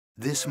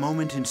This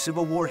moment in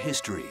Civil War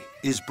history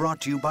is brought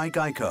to you by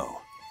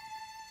Geico.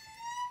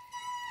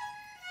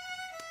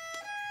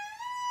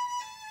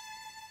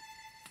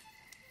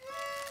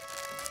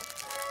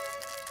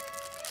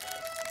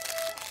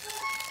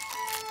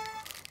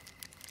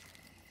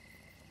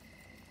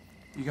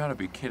 You gotta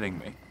be kidding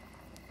me.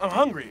 I'm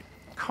hungry.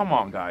 Come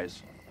on,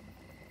 guys.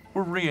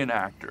 We're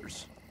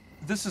reenactors.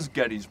 This is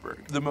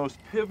Gettysburg, the most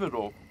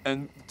pivotal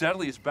and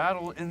deadliest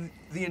battle in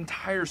the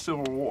entire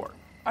Civil War.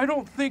 I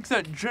don't think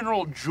that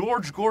General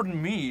George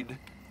Gordon Meade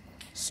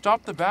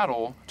stopped the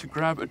battle to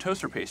grab a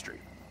toaster pastry.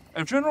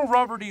 And General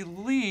Robert E.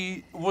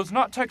 Lee was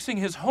not texting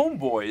his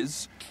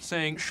homeboys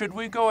saying, should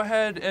we go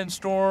ahead and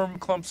storm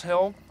Clump's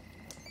Hill?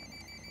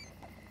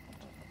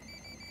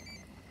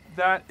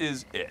 That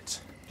is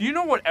it. Do you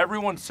know what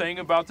everyone's saying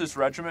about this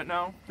regiment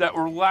now? That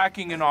we're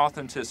lacking in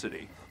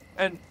authenticity.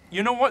 And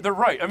you know what? They're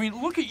right. I mean,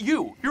 look at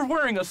you. You're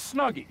wearing a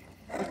Snuggie.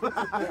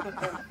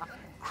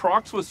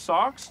 Crocs with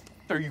socks?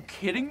 Are you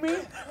kidding me?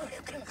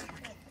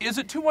 Is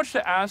it too much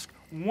to ask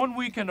one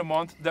weekend a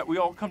month that we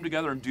all come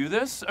together and do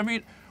this? I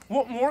mean,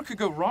 what more could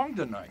go wrong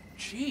tonight?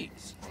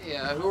 Jeez.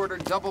 Yeah, who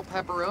ordered double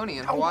pepperoni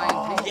and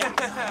Hawaiian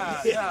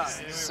pizza? Yeah.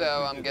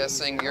 So I'm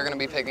guessing you're going to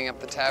be picking up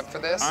the tab for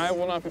this? I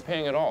will not be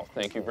paying at all.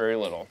 Thank you very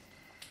little.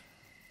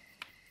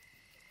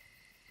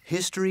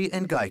 History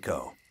and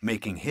Geico,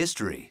 making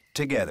history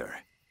together.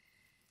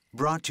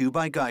 Brought to you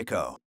by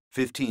Geico.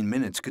 15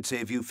 minutes could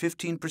save you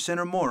 15%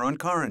 or more on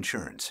car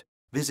insurance.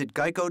 Visit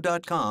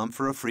geico.com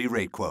for a free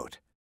rate quote.